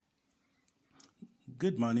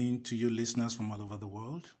Good morning to you, listeners from all over the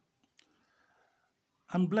world.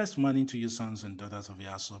 And blessed morning to you, sons and daughters of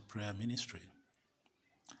Yahshua Prayer Ministry.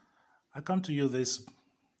 I come to you this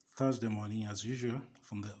Thursday morning, as usual,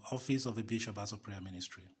 from the office of the Bishop of Prayer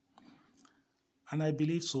Ministry. And I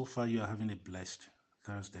believe so far you are having a blessed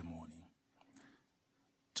Thursday morning.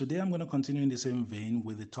 Today I'm going to continue in the same vein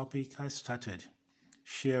with the topic I started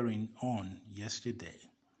sharing on yesterday.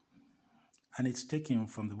 And it's taken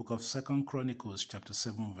from the book of 2 Chronicles chapter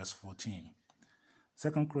 7 verse 14.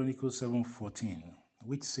 2 Chronicles 7:14,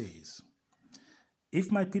 which says,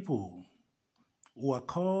 "If my people who are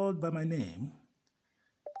called by my name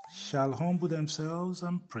shall humble themselves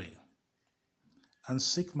and pray and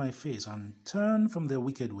seek my face and turn from their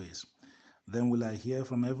wicked ways, then will I hear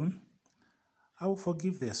from heaven, I will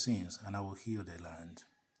forgive their sins and I will heal their land."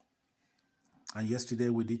 And yesterday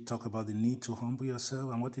we did talk about the need to humble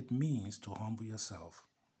yourself and what it means to humble yourself.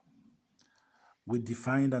 We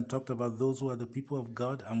defined and talked about those who are the people of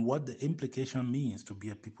God and what the implication means to be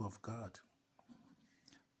a people of God.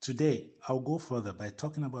 Today, I'll go further by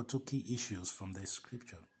talking about two key issues from the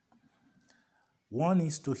scripture. One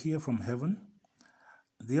is to hear from heaven.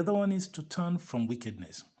 The other one is to turn from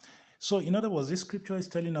wickedness. So, in other words, this scripture is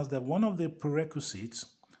telling us that one of the prerequisites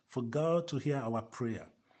for God to hear our prayer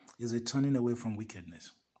is a turning away from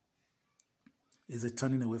wickedness.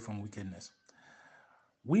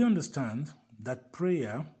 We understand that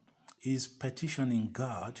prayer is petitioning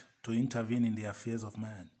God to intervene in the affairs of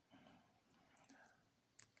man.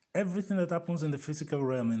 Everything that happens in the physical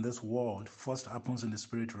realm in this world first happens in the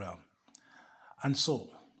spirit realm. And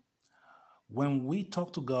so, when we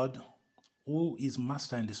talk to God, who is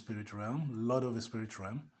master in the spirit realm, Lord of the spirit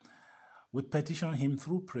realm, we petition him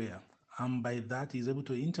through prayer. And by that, he's able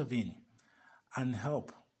to intervene and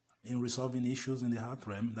help in resolving issues in the heart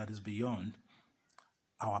realm that is beyond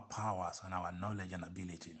our powers and our knowledge and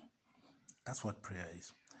ability. That's what prayer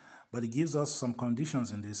is. But it gives us some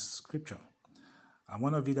conditions in this scripture. And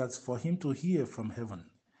one of it is for him to hear from heaven.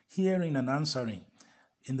 Hearing and answering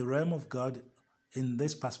in the realm of God in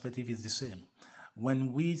this perspective is the same.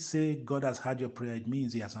 When we say God has heard your prayer, it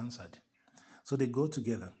means he has answered. So they go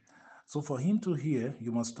together. So for him to hear,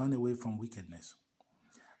 you must turn away from wickedness.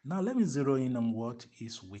 Now let me zero in on what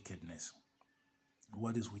is wickedness.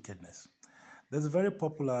 What is wickedness? There's a very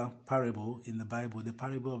popular parable in the Bible, the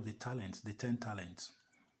parable of the talents, the 10 talents.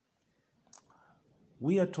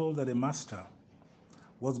 We are told that a master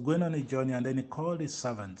was going on a journey and then he called his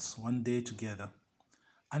servants one day together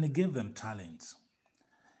and he gave them talents.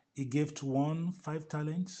 He gave to one 5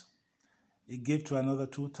 talents, he gave to another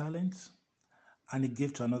 2 talents, and he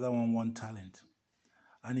gave to another one 1 talent.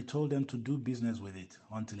 And he told them to do business with it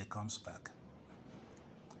until he comes back.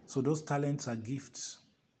 So those talents are gifts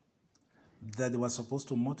that they were supposed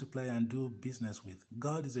to multiply and do business with.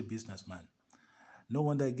 God is a businessman. No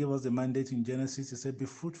wonder he gave us the mandate in Genesis. He said, be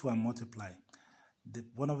fruitful and multiply.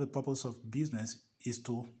 One of the purposes of business is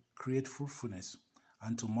to create fruitfulness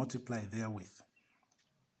and to multiply therewith.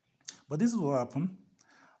 But this is what happened.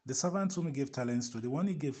 The servant whom he gave talents to, the one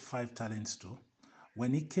he gave 5 talents to,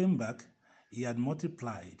 when he came back, he had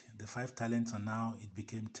multiplied the 5 talents and now it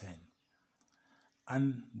became 10.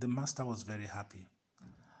 And the master was very happy.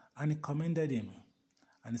 And he commended him.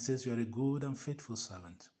 And he says, you are a good and faithful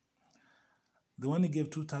servant. The one he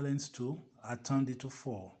gave 2 talents to had turned it to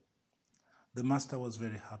 4. The master was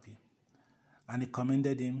very happy. And he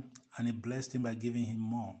commended him and he blessed him by giving him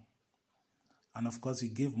more. And of course, he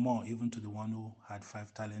gave more even to the one who had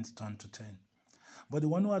 5 talents turned to 10. But the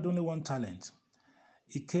one who had only 1 talent,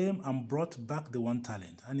 he came and brought back the 1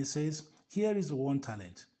 talent. And he says, here is the 1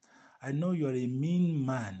 talent. I know you are a mean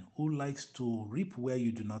man who likes to reap where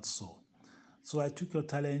you do not sow. So I took your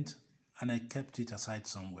talent and I kept it aside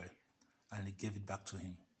somewhere. And he gave it back to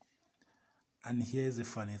him. And here's the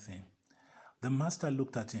funny thing. The master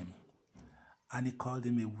looked at him and he called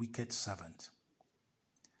him a wicked servant.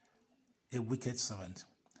 A wicked servant.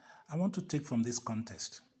 I want to take from this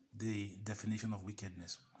context the definition of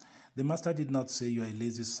wickedness. The master did not say you are a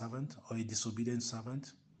lazy servant or a disobedient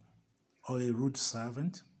servant or a rude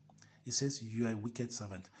servant. He says you are a wicked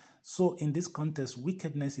servant. So in this context,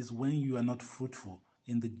 wickedness is when you are not fruitful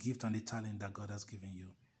in the gift and the talent that God has given you.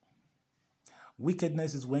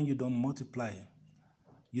 Wickedness is when you don't multiply,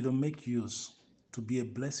 you don't make use to be a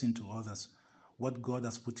blessing to others. What God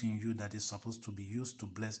has put in you that is supposed to be used to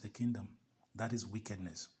bless the kingdom, that is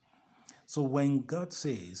wickedness. So when God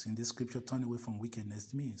says in this scripture, turn away from wickedness,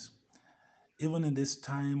 it means even in this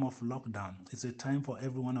time of lockdown, it's a time for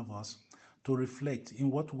every one of us to reflect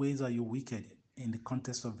in what ways are you wicked in the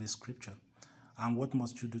context of this scripture and what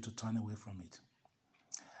must you do to turn away from it.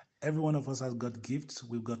 Every one of us has got gifts,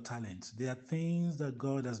 we've got talents. There are things that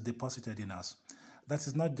God has deposited in us. That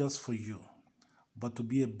is not just for you, but to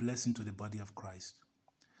be a blessing to the body of Christ.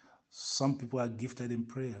 Some people are gifted in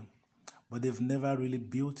prayer, but they've never really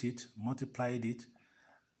built it, multiplied it,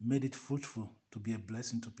 made it fruitful to be a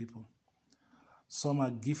blessing to people. Some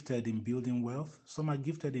are gifted in building wealth, some are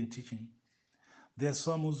gifted in teaching. There are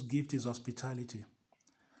some whose gift is hospitality.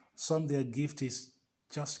 Some, their gift is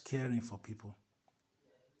just caring for people.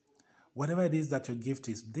 Whatever it is that your gift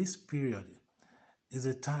is, this period is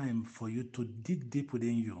a time for you to dig deep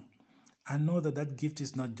within you and know that that gift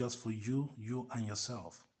is not just for you and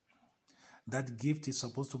yourself. That gift is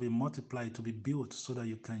supposed to be multiplied, to be built so that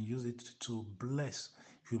you can use it to bless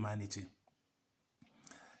humanity.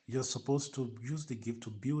 You're supposed to use the gift to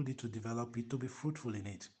build it, to develop it, to be fruitful in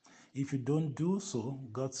it. If you don't do so,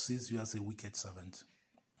 God sees you as a wicked servant.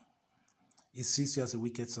 He sees you as a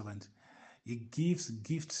wicked servant. He gives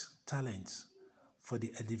gifts, talents for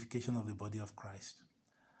the edification of the body of Christ.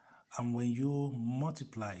 And when you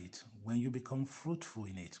multiply it, when you become fruitful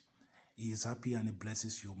in it, He is happy and He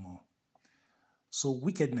blesses you more. So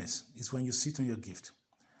wickedness is when you sit on your gift.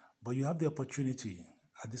 But you have the opportunity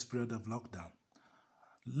at this period of lockdown.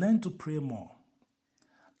 Learn to pray more.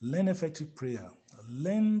 Learn effective prayer.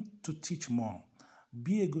 Learn to teach more.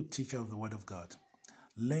 Be a good teacher of the Word of God.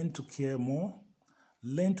 Learn to care more.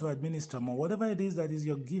 Learn to administer more. Whatever it is that is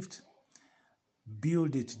your gift,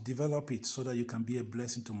 build it, develop it so that you can be a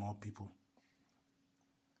blessing to more people.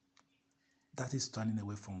 That is turning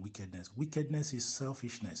away from wickedness. Wickedness is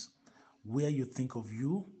selfishness, where you think of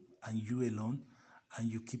you and you alone,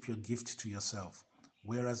 and you keep your gift to yourself,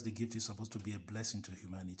 whereas the gift is supposed to be a blessing to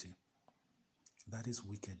humanity. That is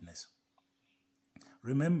wickedness.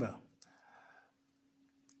 Remember,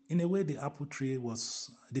 in a way, the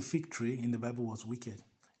fig tree in the Bible was wicked.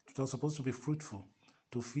 It was supposed to be fruitful,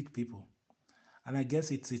 to feed people. And I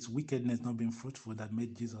guess it's its wickedness not being fruitful that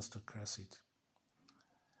made Jesus to curse it.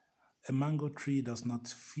 A mango tree does not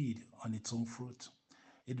feed on its own fruit.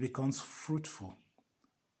 It becomes fruitful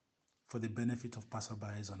for the benefit of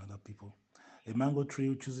passerbys and other people. A mango tree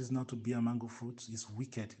who chooses not to bear mango fruits is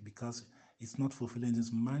wicked because it's not fulfilling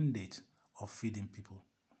its mandate of feeding people.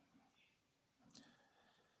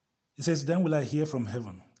 It says, then will I hear from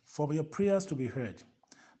heaven, for your prayers to be heard.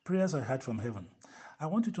 Prayers are heard from heaven. I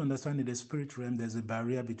want you to understand in the spirit realm, there's a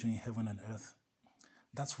barrier between heaven and earth.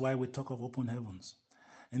 That's why we talk of open heavens.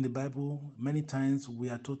 In the Bible, many times we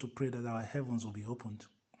are told to pray that our heavens will be opened.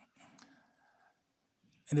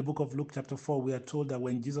 In the book of Luke chapter 4, we are told that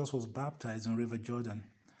when Jesus was baptized in River Jordan,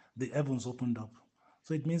 the heavens opened up.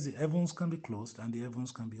 So it means the heavens can be closed and the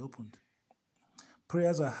heavens can be opened.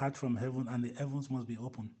 Prayers are heard from heaven and the heavens must be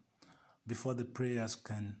opened before the prayers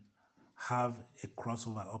can have a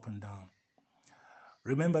crossover up and down.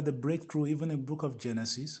 Remember the breakthrough even in the book of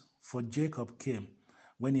Genesis for Jacob came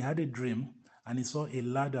when he had a dream and he saw a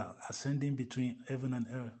ladder ascending between heaven and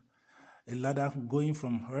earth, a ladder going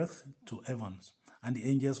from earth to heavens, and the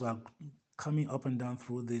angels were coming up and down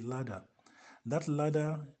through the ladder. That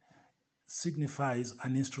ladder signifies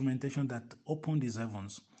an instrumentation that opened his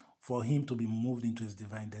heavens for him to be moved into his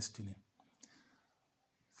divine destiny.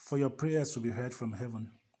 For your prayers to be heard from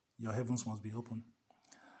heaven, your heavens must be open.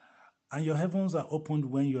 And your heavens are opened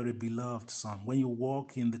when you're a beloved son, when you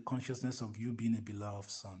walk in the consciousness of you being a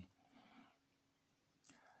beloved son.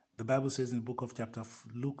 The Bible says in the book of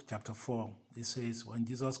Luke chapter 4, it says, when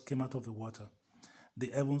Jesus came out of the water,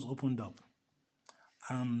 the heavens opened up.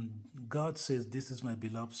 And God says, this is my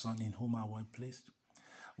beloved son in whom I am well pleased.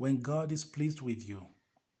 When God is pleased with you,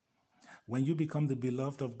 when you become the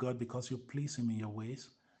beloved of God because you please him in your ways,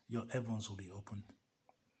 your heavens will be opened.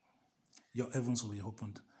 Your heavens will be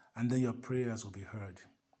opened, and then your prayers will be heard.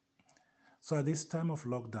 So at this time of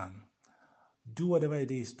lockdown, do whatever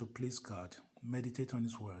it is to please God. Meditate on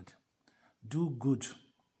his word. Do good.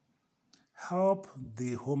 Help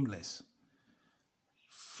the homeless.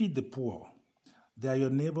 Feed the poor. They are your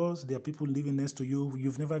neighbors. They are people living next to you.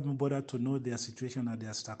 You've never been bothered to know their situation and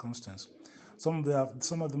their circumstance. Some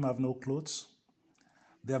of them have no clothes.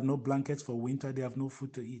 They have no blankets for winter. They have no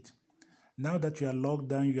food to eat. Now that you are locked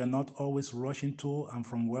down, you are not always rushing to and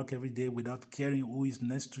from work every day without caring who is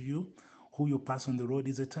next to you, who you pass on the road.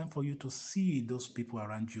 It's a time for you to see those people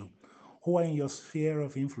around you who are in your sphere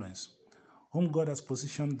of influence, whom God has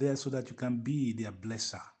positioned there so that you can be their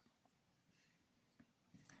blesser.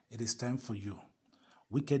 It is time for you.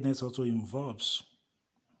 Wickedness also involves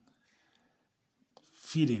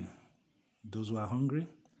feeding those who are hungry,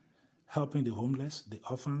 helping the homeless, the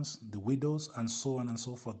orphans, the widows, and so on and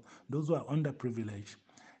so forth. Those who are underprivileged.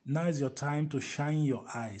 Now is your time to shine your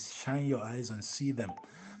eyes and see them.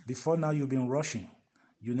 Before now, you've been rushing.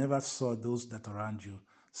 You never saw those that are around you.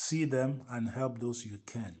 See them and help those you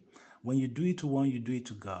can. When you do it to one, you do it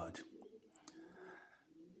to God.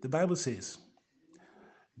 The Bible says,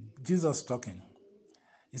 Jesus talking,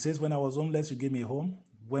 he says, when I was homeless, you gave me a home.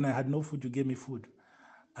 When I had no food, you gave me food.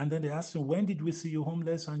 And then they asked him, when did we see you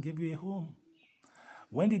homeless and gave you a home?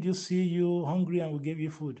 When did you see you hungry and we gave you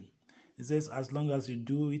food? He says, as long as you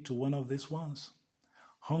do it to one of these ones,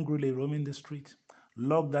 hungrily roaming the street,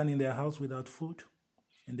 locked down in their house without food,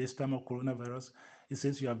 in this time of coronavirus, he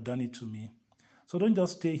says, you have done it to me. So don't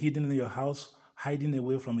just stay hidden in your house, hiding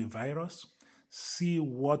away from a virus. See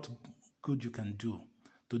what good you can do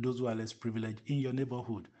to those who are less privileged in your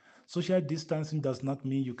neighborhood. Social distancing does not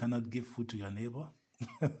mean you cannot give food to your neighbor.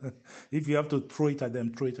 If you have to throw it at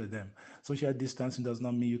them, throw it at them. Social distancing does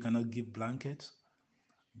not mean you cannot give blankets.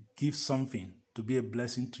 Give something to be a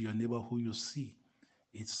blessing to your neighbor who you see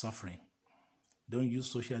is suffering. Don't use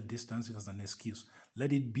social distancing as an excuse.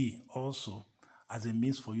 Let it be also as a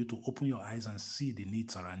means for you to open your eyes and see the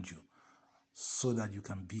needs around you so that you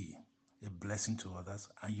can be a blessing to others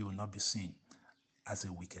and you will not be seen as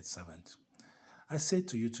a wicked servant. I say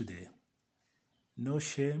to you today, no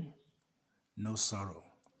shame, no sorrow,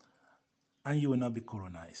 and you will not be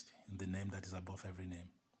coronized in the name that is above every name.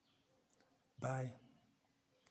 Bye.